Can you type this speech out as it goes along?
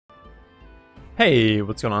Hey,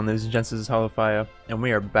 what's going on, ladies and gents? This is Holofire, and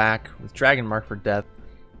we are back with Dragon Marked for Death,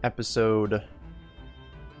 episode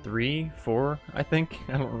 3, 4, I think?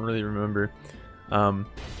 I don't really remember. You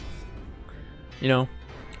know,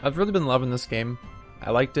 I've really been loving this game. I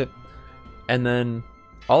liked it, and then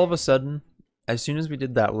all of a sudden, as soon as we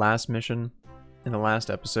did that last mission in the last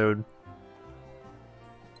episode,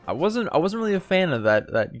 I wasn't really a fan of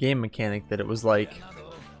that game mechanic that it was like,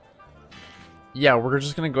 yeah, we're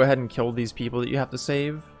just gonna go ahead and kill these people that you have to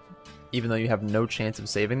save, even though you have no chance of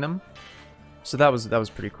saving them. So that was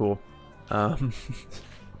pretty cool. I'm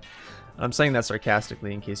saying that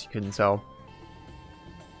sarcastically in case you couldn't tell.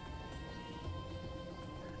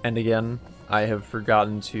 And again, I have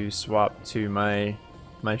forgotten to swap to my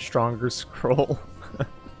stronger scroll.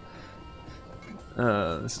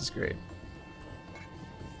 This is great.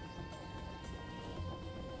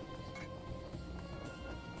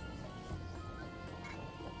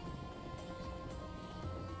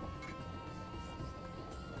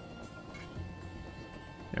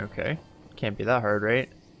 Okay, can't be that hard, right?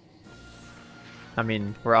 I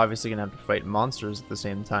mean, we're obviously gonna have to fight monsters at the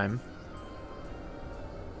same time.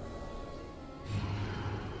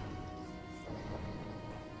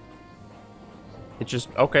 It just,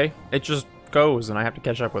 okay, it just goes and I have to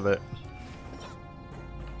catch up with it.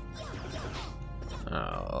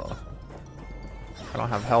 Oh, I don't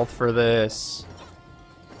have health for this.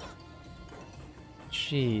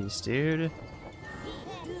 Jeez, dude.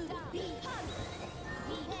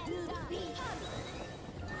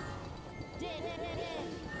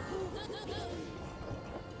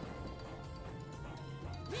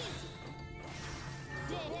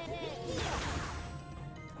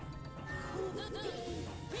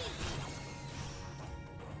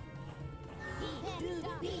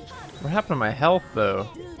 What happened to my health, though?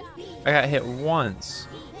 I got hit once.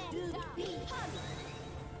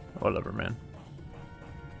 Whatever, man.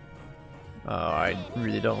 Oh, I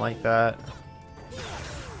really don't like that.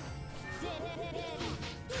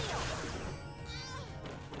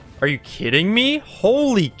 Are you kidding me?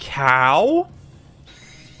 Holy cow!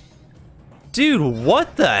 Dude,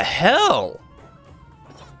 what the hell?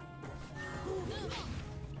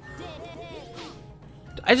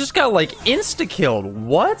 I just got like insta-killed.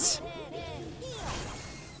 What?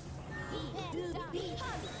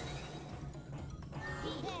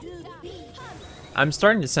 I'm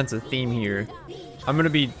starting to sense a theme here. I'm gonna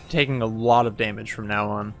be taking a lot of damage from now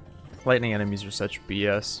on. Lightning enemies are such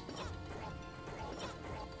BS.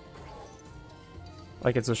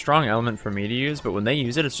 Like, it's a strong element for me to use, but when they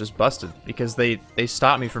use it, it's just busted. Because they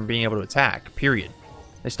stop me from being able to attack, period.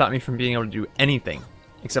 They stop me from being able to do anything.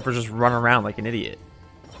 Except for just run around like an idiot.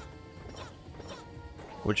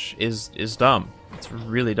 Which is dumb. It's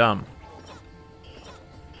really dumb.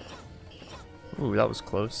 Ooh, that was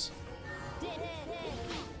close.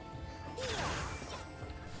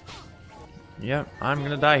 Yep, I'm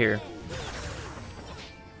gonna die here.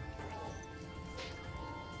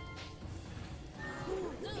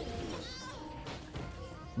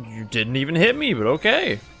 You didn't even hit me, but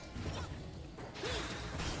okay.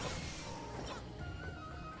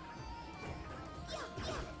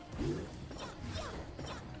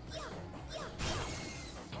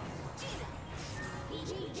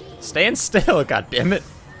 Stand still, god damn it.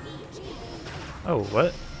 Oh,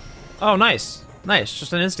 what? Oh, nice. Nice,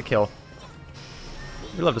 just an insta-kill.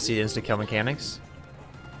 We love to see insta-kill mechanics.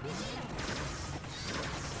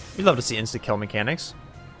 We love to see insta-kill mechanics.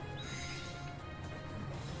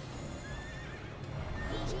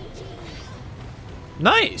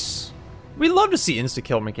 Nice! We love to see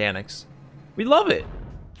insta-kill mechanics. We love it.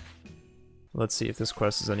 Let's see if this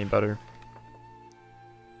quest is any better.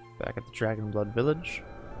 Back at the Dragon Blood Village.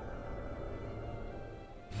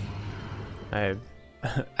 I've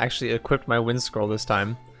actually equipped my wind scroll this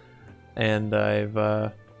time. And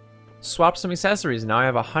I've swapped some accessories. Now I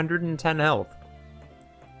have 110 health.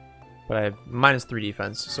 But I have -3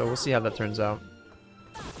 defense, so we'll see how that turns out.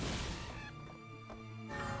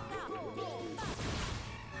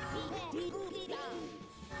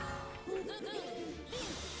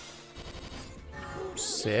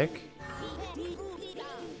 Sick.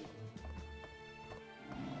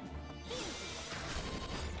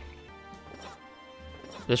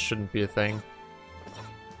 This shouldn't be a thing.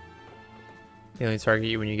 They only target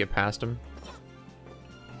you when you get past them.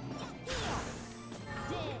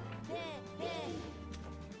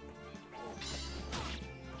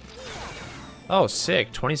 Oh,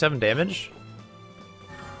 sick. 27 damage?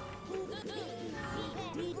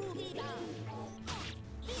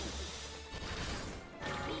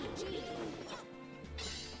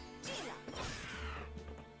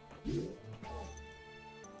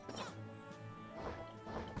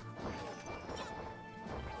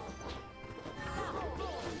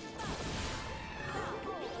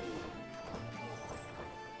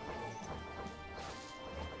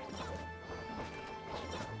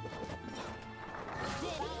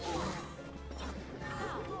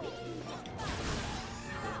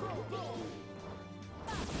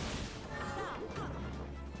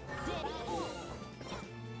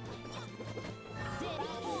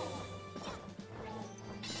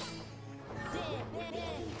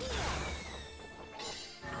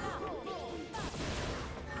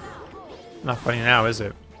 Not funny now, is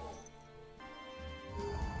it?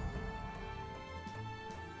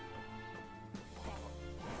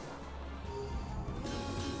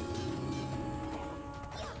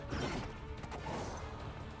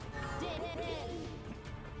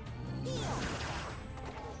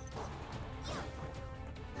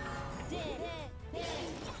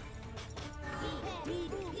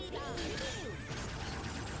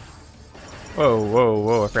 Whoa, whoa,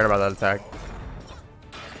 whoa, I forgot about that attack.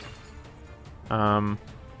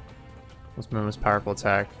 What's my most powerful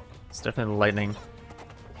attack? It's definitely lightning.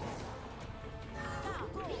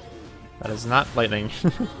 That is not lightning.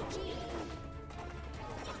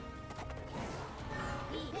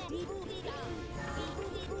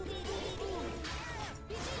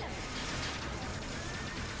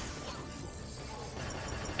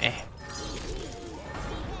 Eh.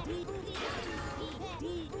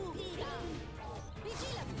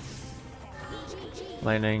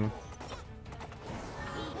 Lightning.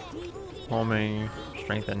 Homing.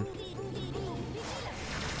 Strengthen.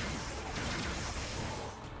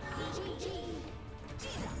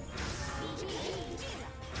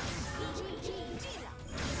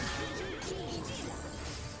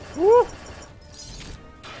 Woo!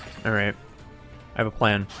 Alright. I have a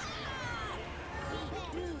plan.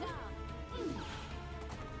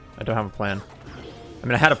 I don't have a plan. I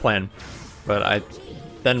mean, I had a plan, but I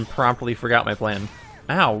then promptly forgot my plan.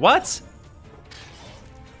 Ow, what?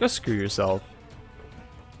 Go screw yourself.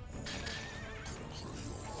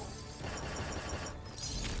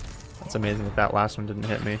 That's amazing that that last one didn't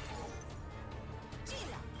hit me.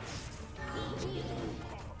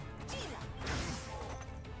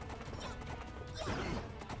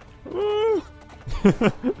 Woo!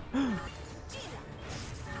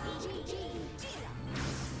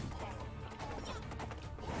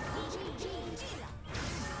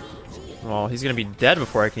 Well, he's gonna be dead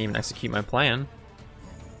before I can even execute my plan.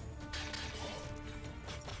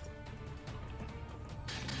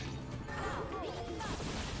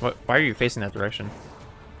 What? Why are you facing that direction?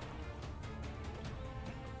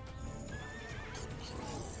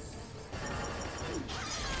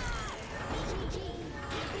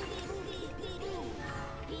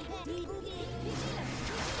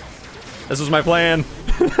 This was my plan.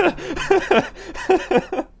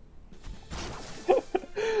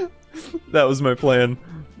 That was my plan.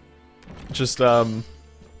 Just build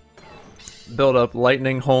up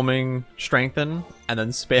lightning, homing, strengthen, and then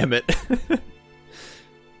spam it.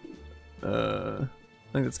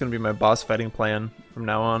 I think that's gonna be my boss fighting plan from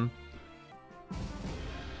now on.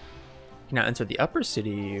 Can now enter the upper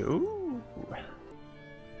city. Ooh.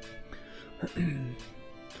 I'm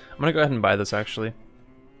gonna go ahead and buy this actually,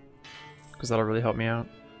 because that'll really help me out.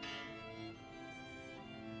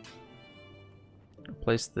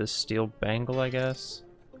 Replace this steel bangle, I guess.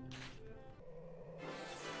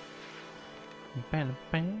 Bam,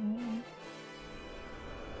 bam.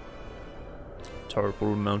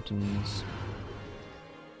 Purple Mountains.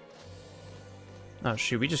 Oh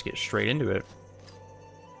shoot, we just get straight into it.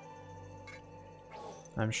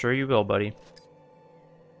 I'm sure you will, buddy.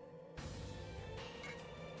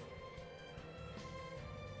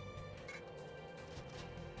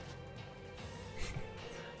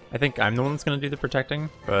 I think I'm the one that's gonna do the protecting,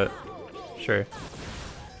 but sure.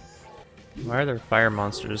 Why are there fire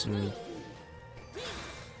monsters and...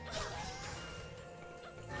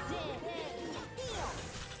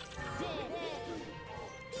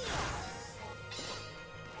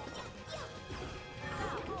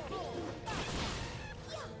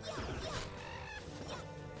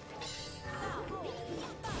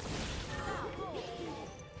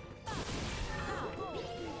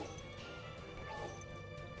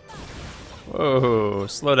 Whoa,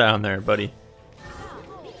 slow down there, buddy.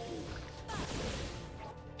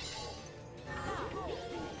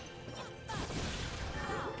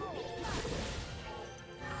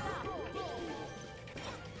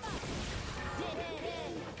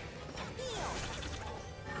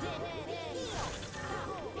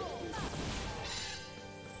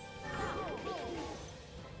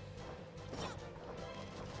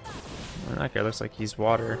 That guy looks like he's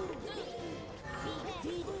water.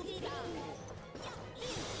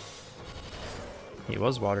 He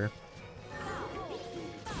was water.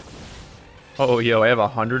 Oh, yo, I have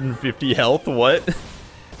 150 health? What?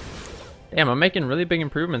 Damn, I'm making really big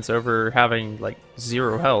improvements over having, like,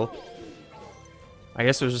 0 health. I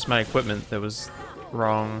guess it was just my equipment that was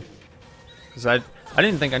wrong. Because I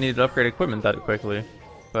didn't think I needed to upgrade equipment that quickly.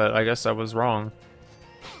 But I guess I was wrong.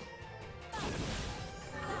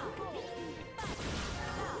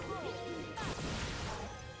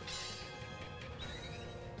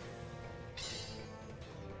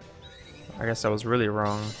 I guess I was really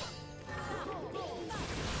wrong.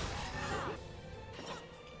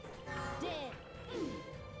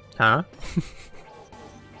 Huh?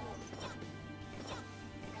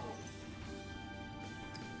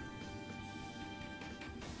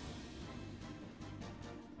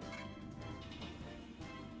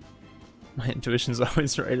 My intuition's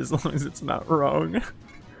always right as long as it's not wrong.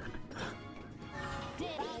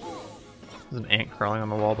 There's an ant crawling on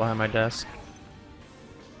the wall behind my desk.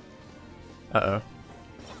 Uh-oh.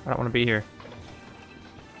 I don't want to be here.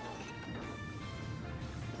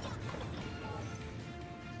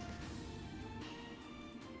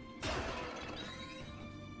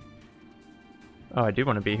 Oh, I do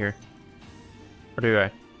want to be here. Or do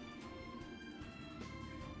I?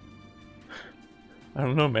 I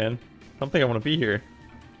don't know, man. I don't think I want to be here.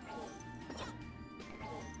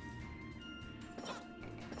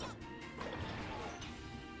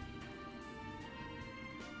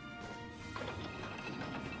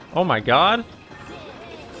 Oh my god!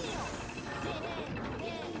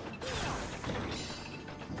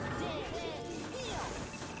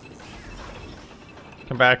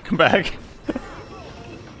 Come back, come back.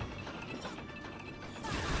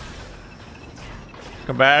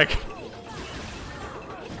 Come back.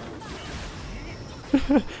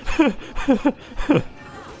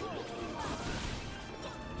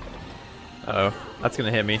 Uh-oh. That's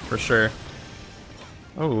gonna hit me, for sure.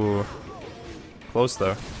 Oh. Close,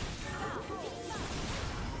 though.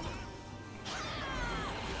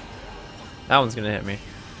 That one's gonna hit me.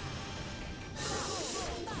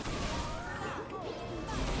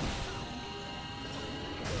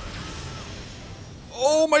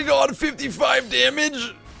 Oh my god, 55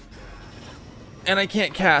 damage! And I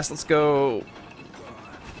can't cast, let's go.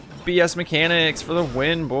 BS mechanics for the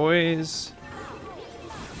win, boys.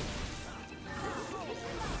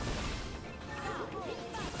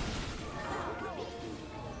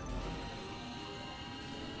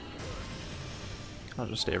 I'll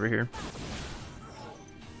just stay over here.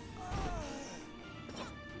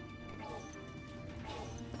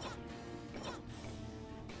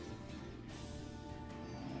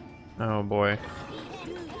 Oh boy.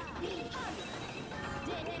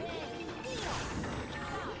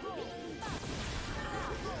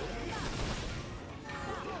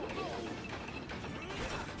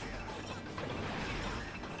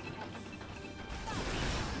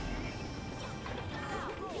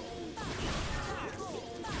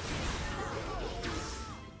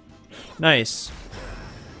 Nice.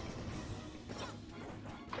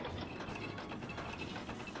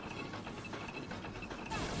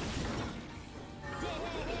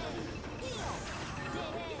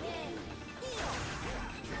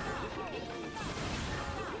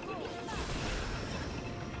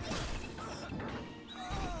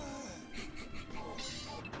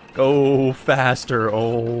 Go faster.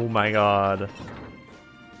 Oh my god.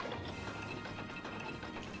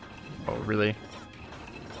 Oh, really?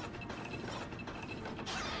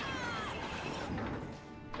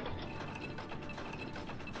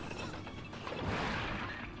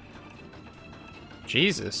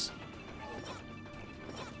 Jesus.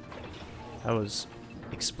 That was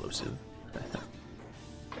explosive.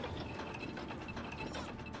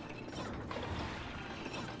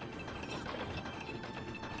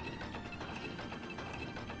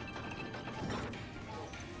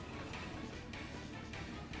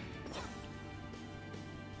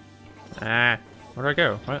 Ah, where do I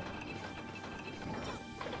go? What?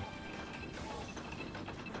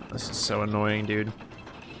 This is so annoying, dude.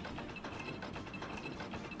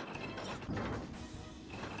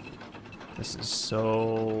 This is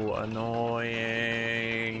so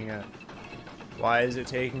annoying. Why is it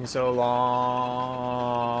taking so long?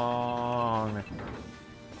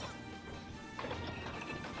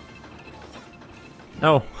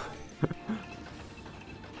 No.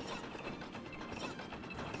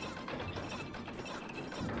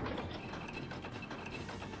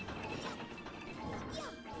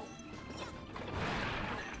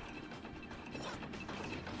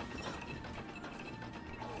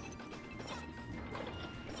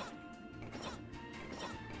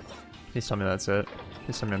 Please tell me that's it.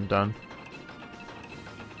 Please tell me I'm done.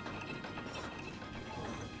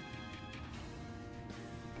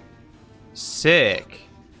 Sick.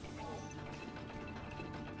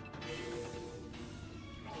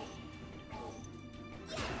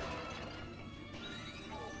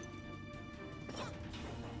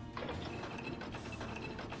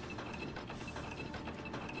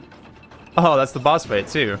 Oh, that's the boss fight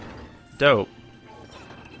too. Dope.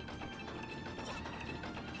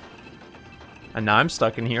 And now I'm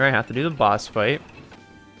stuck in here. I have to do the boss fight.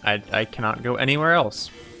 I cannot go anywhere else.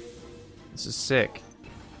 This is sick.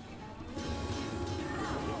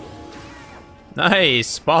 Nice!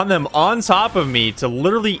 Spawn them on top of me to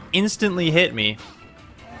literally instantly hit me.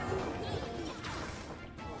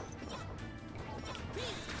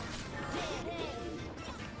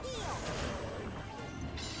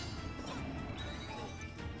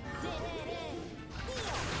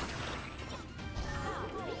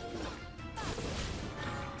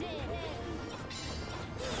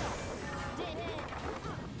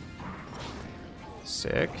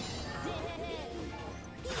 Sick.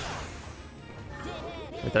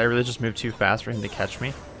 Wait, did I really just move too fast for him to catch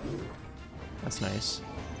me? That's nice.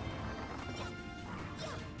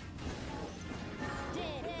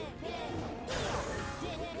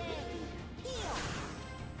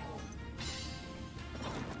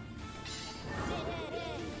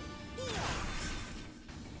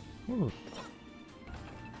 Ooh.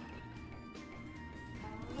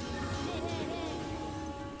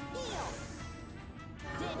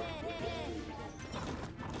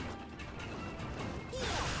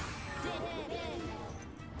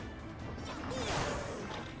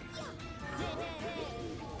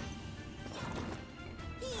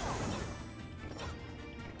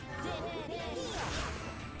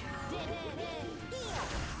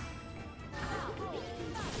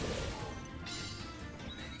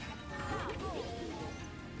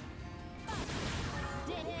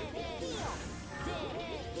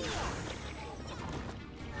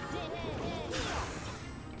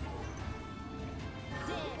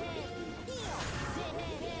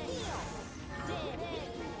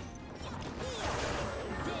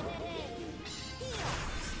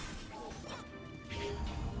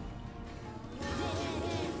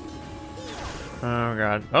 Oh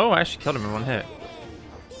god. Oh, I actually killed him in one hit.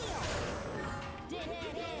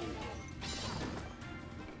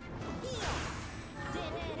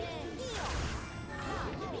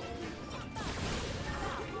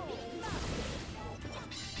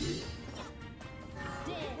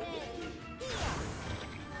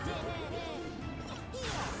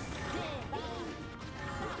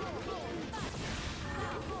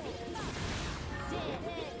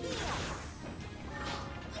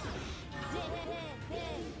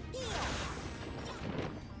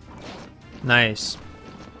 Nice.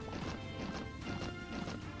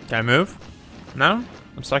 Can I move? No?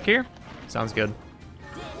 I'm stuck here? Sounds good.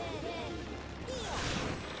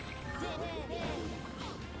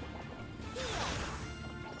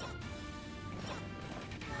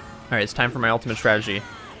 Alright, it's time for my ultimate strategy.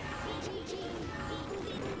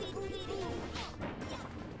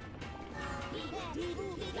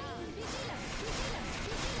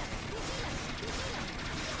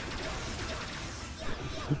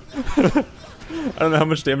 I don't know how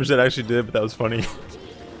much damage that actually did, but that was funny.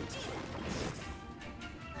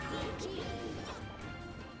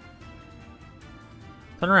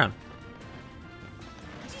 Turn around.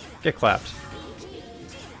 Get clapped.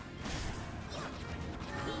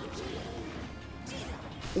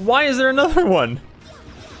 Why is there another one?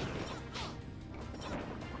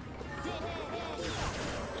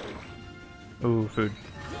 Ooh, food.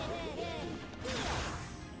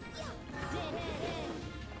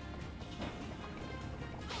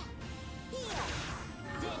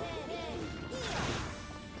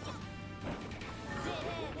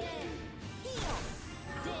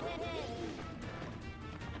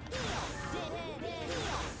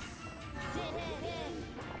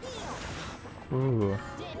 Ooh.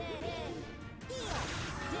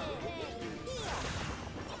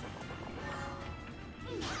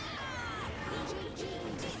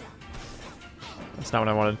 That's not what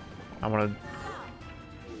I wanted. I wanted...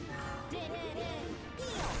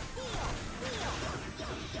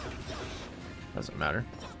 Doesn't matter.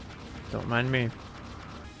 Don't mind me. And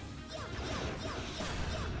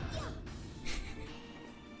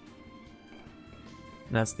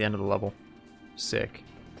that's the end of the level. Sick.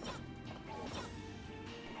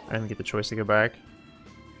 I didn't get the choice to go back.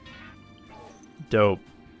 Dope.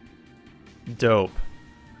 Dope.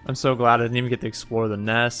 I'm so glad I didn't even get to explore the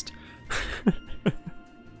nest.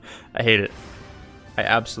 I hate it. I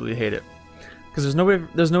absolutely hate it. Because there's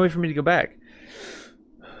no way for me to go back.